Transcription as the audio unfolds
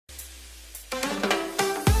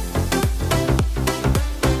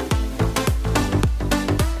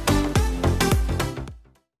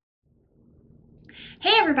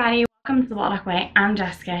Welcome to Waldock Way. I'm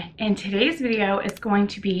Jessica, and today's video is going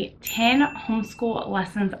to be 10 homeschool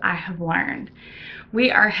lessons I have learned. We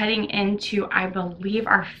are heading into, I believe,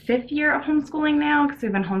 our 5th year of homeschooling now, because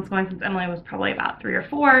we've been homeschooling since Emily was probably about 3 or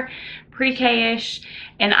 4, pre-K-ish,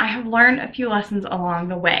 and I have learned a few lessons along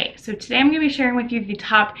the way. So today I'm going to be sharing with you the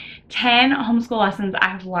top 10 homeschool lessons I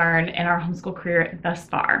have learned in our homeschool career thus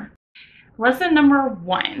far. Lesson number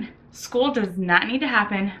 1, school does not need to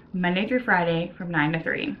happen Monday through Friday from 9 to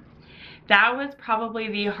 3. That was probably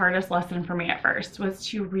the hardest lesson for me at first, was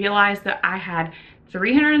to realize that I had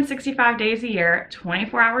 365 days a year,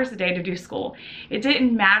 24 hours a day to do school. It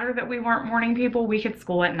didn't matter that we weren't morning people, we could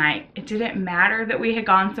school at night. It didn't matter that we had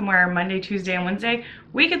gone somewhere Monday, Tuesday, and Wednesday,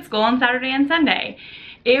 we could school on Saturday and Sunday.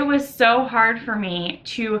 It was so hard for me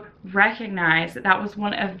to recognize that that was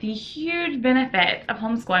one of the huge benefits of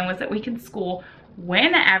homeschooling, was that we could school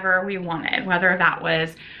whenever we wanted, whether that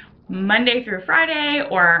was Monday through Friday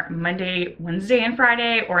or Monday, Wednesday, and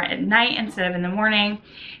Friday, or at night instead of in the morning.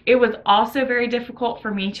 It was also very difficult for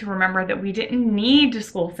me to remember that we didn't need to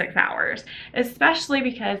school 6 hours, especially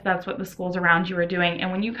because that's what the schools around you are doing.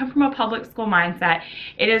 And when you come from a public school mindset,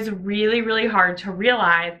 it is really, really hard to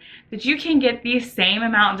realize that you can get the same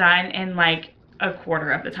amount done in like a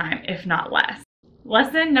quarter of the time, if not less.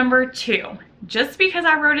 Lesson number 2, just because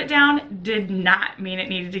I wrote it down did not mean it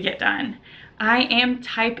needed to get done. I am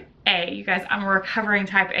type A. You guys, I'm a recovering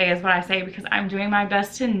type A is what I say, because I'm doing my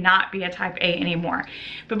best to not be a type A anymore.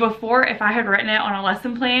 But before, if I had written it on a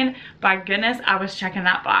lesson plan, by goodness, I was checking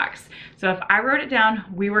that box. So if I wrote it down,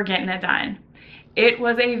 we were getting it done. It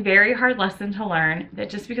was a very hard lesson to learn that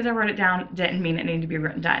just because I wrote it down didn't mean it needed to be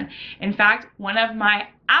written done. In fact, one of my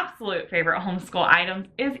absolute favorite homeschool items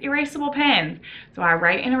is erasable pens. So I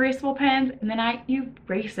write in erasable pens and then I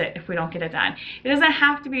erase it if we don't get it done. It doesn't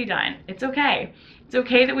have to be done. It's okay. It's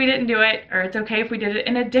okay that we didn't do it, or it's okay if we did it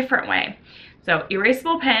in a different way. So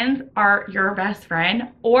erasable pens are your best friend,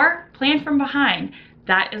 or plan from behind.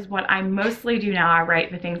 That is what I mostly do now. I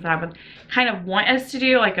write the things that I would kind of want us to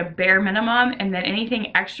do, like a bare minimum, and then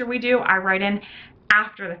anything extra we do, I write in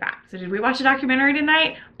after the fact. So did we watch a documentary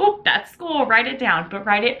tonight? Oh, that's school, write it down, but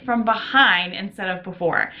write it from behind instead of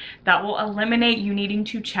before. That will eliminate you needing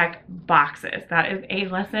to check boxes. That is a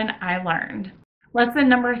lesson I learned. Lesson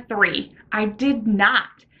number 3, I did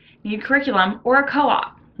not need curriculum or a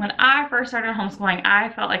co-op. When I first started homeschooling, I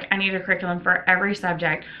felt like I needed a curriculum for every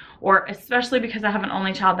subject, or especially because I have an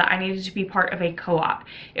only child, that I needed to be part of a co-op.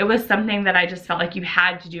 It was something that I just felt like you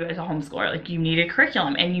had to do as a homeschooler. Like, you needed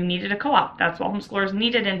curriculum and you needed a co-op. That's what homeschoolers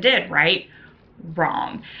needed and did, right?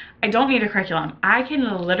 Wrong. I don't need a curriculum. I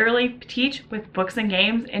can literally teach with books and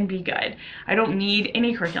games and be good. I don't need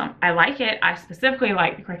any curriculum. I like it. I specifically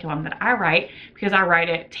like the curriculum that I write because I write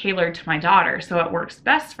it tailored to my daughter, so it works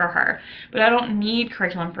best for her. But I don't need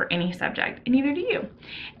curriculum for any subject, and neither do you.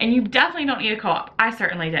 And you definitely don't need a co-op. I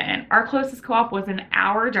certainly didn't. Our closest co-op was an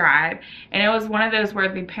hour drive, and it was one of those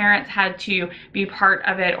where the parents had to be part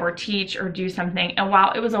of it or teach or do something. And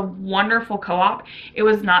while it was a wonderful co-op, it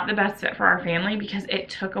was not the best fit for our family because it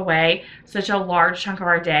took away such a large chunk of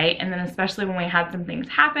our day. And then especially when we had some things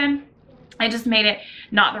happen, it just made it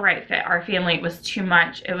not the right fit. Our family, it was too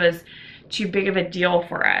much. It was too big of a deal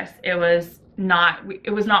for us. It was not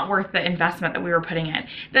worth the investment that we were putting in.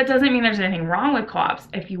 That doesn't mean there's anything wrong with co-ops.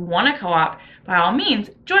 If you want a co-op, by all means,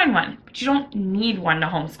 join one, but you don't need one to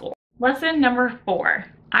homeschool. Lesson number 4,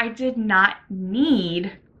 I did not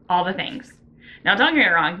need all the things. Now, don't get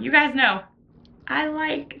me wrong. You guys know I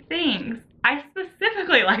like things. I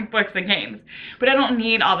specifically like books and games, but I don't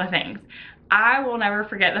need all the things. I will never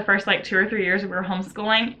forget the first like 2 or 3 years we were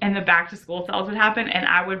homeschooling, and the back to school sales would happen, and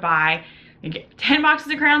I would buy 10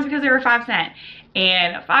 boxes of crayons because they were 5 cents,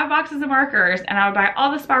 and 5 boxes of markers, and I would buy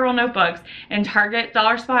all the spiral notebooks. And Target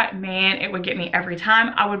dollar spot, man, it would get me every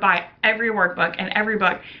time. I would buy every workbook and every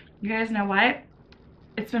book. You guys know what?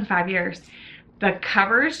 It's been 5 years. The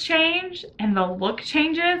covers change and the look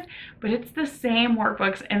changes, but it's the same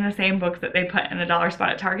workbooks and the same books that they put in the dollar spot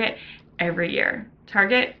at Target every year.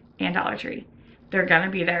 Target and Dollar Tree. They're gonna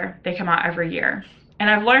be there. They come out every year. And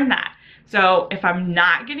I've learned that. So if I'm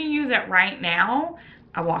not gonna use it right now,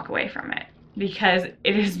 I walk away from it, because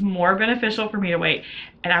it is more beneficial for me to wait.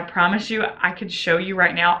 And I promise you, I could show you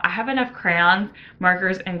right now, I have enough crayons,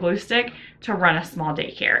 markers, and glue stick to run a small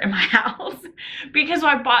daycare in my house, because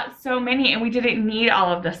I bought so many and we didn't need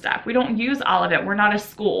all of the stuff. We don't use all of it. We're not a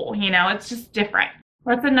school, you know, it's just different.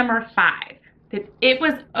 Lesson number 5, that it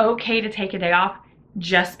was okay to take a day off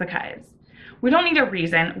just because. We don't need a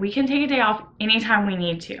reason. We can take a day off anytime we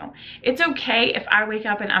need to. It's okay if I wake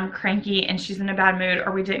up and I'm cranky and she's in a bad mood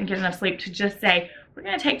or we didn't get enough sleep to just say, we're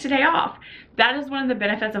gonna take today off. That is one of the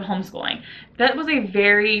benefits of homeschooling. That was a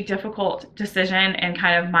very difficult decision and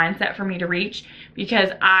kind of mindset for me to reach, because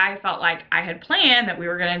I felt like I had planned that we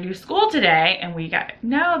were gonna do school today, and we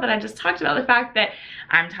know that I just talked about the fact that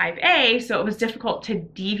I'm type A, so it was difficult to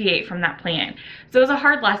deviate from that plan. So it was a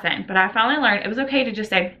hard lesson, but I finally learned it was okay to just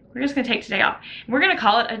say, we're just gonna take today off. And we're gonna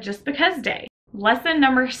call it a just because day. Lesson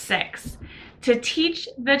number 6, to teach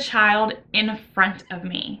the child in front of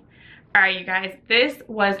me. All right, you guys, this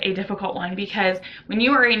was a difficult one, because when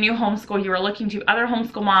you are a new homeschool, you are looking to other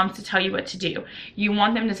homeschool moms to tell you what to do. You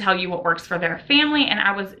want them to tell you what works for their family, and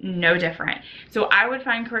I was no different. So I would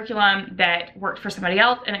find curriculum that worked for somebody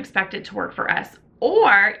else and expect it to work for us.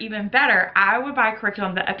 Or even better, I would buy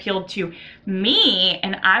curriculum that appealed to me,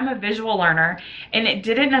 and I'm a visual learner, and it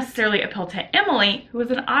didn't necessarily appeal to Emily, who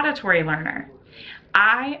was an auditory learner.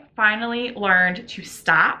 I finally learned to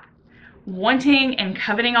stop wanting and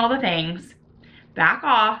coveting all the things, back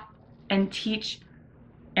off, and teach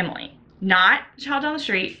Emily. Not the child down the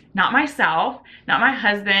street, not myself, not my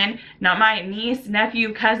husband, not my niece,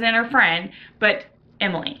 nephew, cousin, or friend, but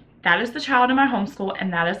Emily. That is the child in my homeschool,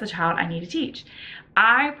 and that is the child I need to teach.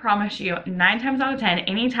 I promise you, 9 times out of 10,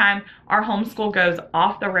 anytime our homeschool goes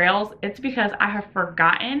off the rails, it's because I have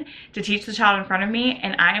forgotten to teach the child in front of me,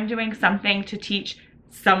 and I am doing something to teach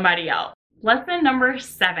somebody else. Lesson number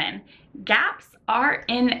 7, gaps are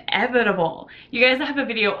inevitable. You guys have a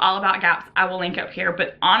video all about gaps I will link up here,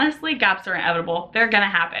 but honestly, gaps are inevitable. They're gonna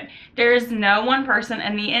happen. There is no one person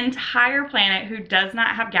in the entire planet who does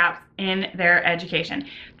not have gaps in their education.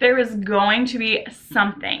 There is going to be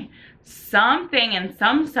something in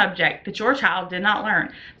some subject that your child did not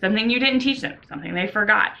learn, something you didn't teach them, something they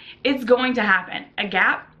forgot. It's going to happen. A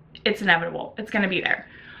gap, it's inevitable. It's gonna be there.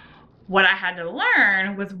 What I had to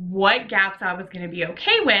learn was what gaps I was going to be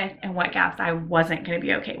okay with and what gaps I wasn't going to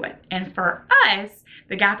be okay with. And for us,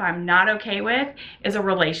 the gap I'm not okay with is a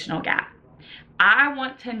relational gap. I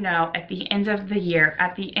want to know at the end of the year,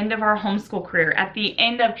 at the end of our homeschool career, at the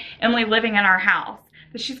end of Emily living in our house,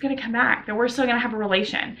 that she's going to come back, that we're still going to have a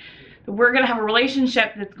relation, that we're going to have a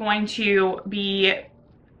relationship that's going to be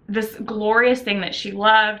this glorious thing that she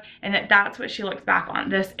loved, and that's what she looks back on,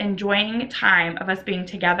 this enjoying time of us being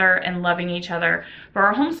together and loving each other for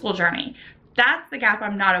our homeschool journey. That's the gap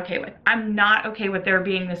I'm not okay with. I'm not okay with there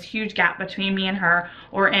being this huge gap between me and her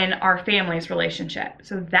or in our family's relationship.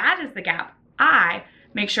 So that is the gap I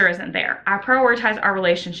make sure isn't there. I prioritize our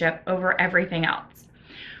relationship over everything else.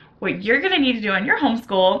 What you're gonna need to do in your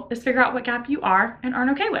homeschool is figure out what gap you are and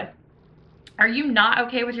aren't okay with. Are you not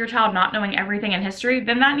okay with your child not knowing everything in history?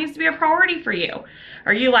 Then that needs to be a priority for you.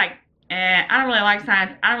 Are you like, I don't really like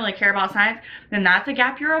science, I don't really care about science? Then that's a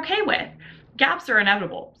gap you're okay with. Gaps are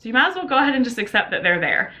inevitable, so you might as well go ahead and just accept that they're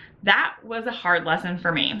there. That was a hard lesson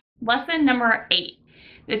for me. Lesson number 8,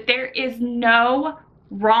 that there is no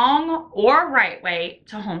wrong or right way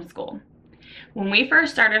to homeschool. When we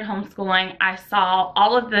first started homeschooling, I saw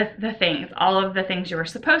all of the things you were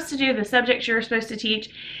supposed to do, the subjects you were supposed to teach,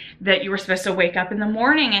 that you were supposed to wake up in the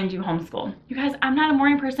morning and do homeschool. You guys, I'm not a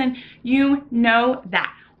morning person. You know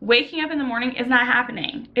that. Waking up in the morning is not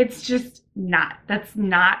happening. It's just not. That's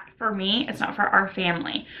not for me. It's not for our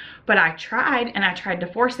family. But I tried, and I tried to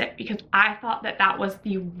force it because I thought that that was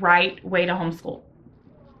the right way to homeschool.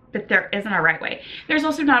 But there isn't a right way. There's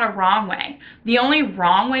also not a wrong way. The only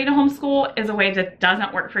wrong way to homeschool is a way that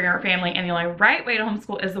doesn't work for your family, and the only right way to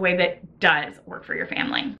homeschool is the way that does work for your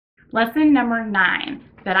family. Lesson number 9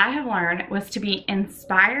 that I have learned was to be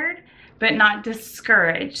inspired but not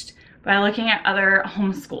discouraged by looking at other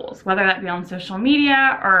homeschools, whether that be on social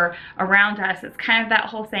media or around us. It's kind of that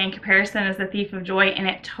whole saying, comparison is the thief of joy, and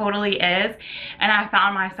it totally is. And I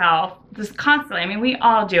found myself just constantly, I mean, we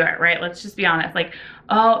all do it, right? Let's just be honest. Like,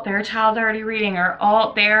 oh, their child's already reading, or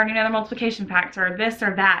oh, they already know the multiplication facts, or this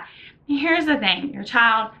or that. And here's the thing, your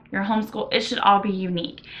child, your homeschool, it should all be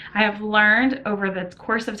unique. I have learned over the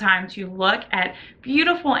course of time to look at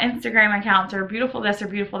beautiful Instagram accounts or beautiful this or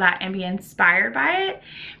beautiful that and be inspired by it,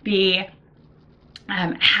 be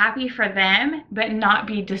happy for them, but not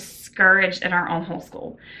be discouraged in our own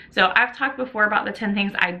homeschool. So I've talked before about the 10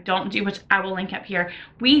 things I don't do, which I will link up here.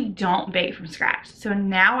 We don't bake from scratch. So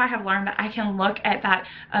now I have learned that I can look at that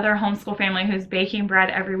other homeschool family who's baking bread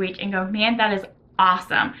every week and go, man, that is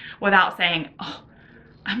awesome, without saying, oh,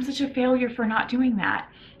 I'm such a failure for not doing that.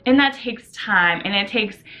 And that takes time, and it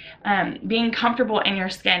takes being comfortable in your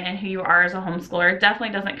skin and who you are as a homeschooler. It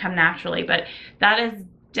definitely doesn't come naturally, but that is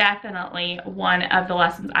definitely one of the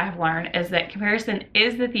lessons I have learned is that comparison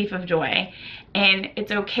is the thief of joy, and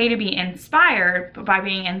it's okay to be inspired, but by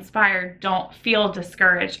being inspired, don't feel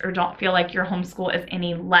discouraged or don't feel like your homeschool is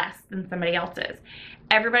any less than somebody else's.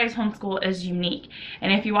 Everybody's homeschool is unique,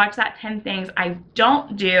 and if you watch that 10 things I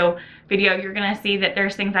don't do video, you're gonna see that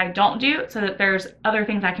there's things I don't do so that there's other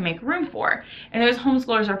things I can make room for, and those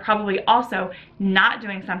homeschoolers are probably also not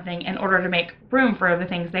doing something in order to make room for the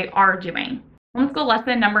things they are doing. Homeschool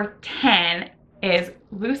lesson number 10 is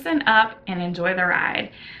loosen up and enjoy the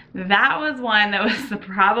ride. That was one that was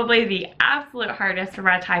probably the absolute hardest for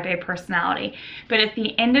my type A personality. But at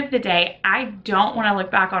the end of the day, I don't want to look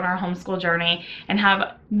back on our homeschool journey and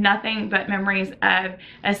have nothing but memories of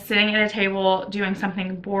us sitting at a table doing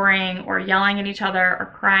something boring or yelling at each other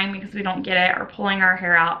or crying because we don't get it or pulling our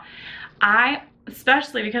hair out.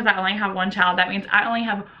 Especially because I only have one child, that means I only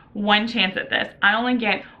have one chance at this. I only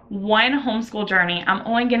get one homeschool journey. I'm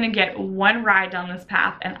only going to get one ride down this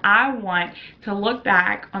path, and I want to look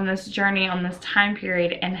back on this journey, on this time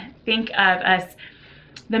period, and think of us,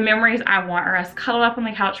 the memories I want are us cuddled up on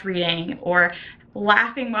the couch reading, or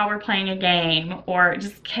laughing while we're playing a game, or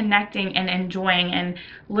just connecting and enjoying and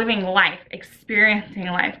living life, experiencing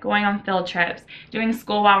life, going on field trips, doing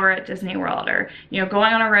school while we're at Disney World, or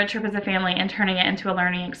going on a road trip as a family and turning it into a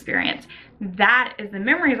learning experience. That is the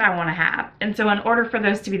memories I want to have. And so in order for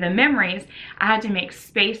those to be the memories, I had to make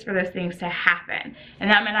space for those things to happen. And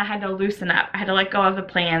that meant I had to loosen up. I had to let go of the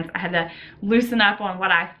plans. I had to loosen up on what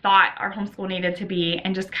I thought our homeschool needed to be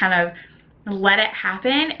and just kind of let it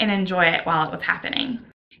happen and enjoy it while it was happening.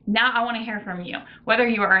 Now I want to hear from you. Whether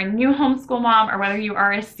you are a new homeschool mom or whether you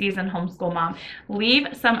are a seasoned homeschool mom, leave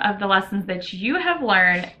some of the lessons that you have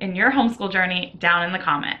learned in your homeschool journey down in the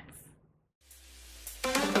comments.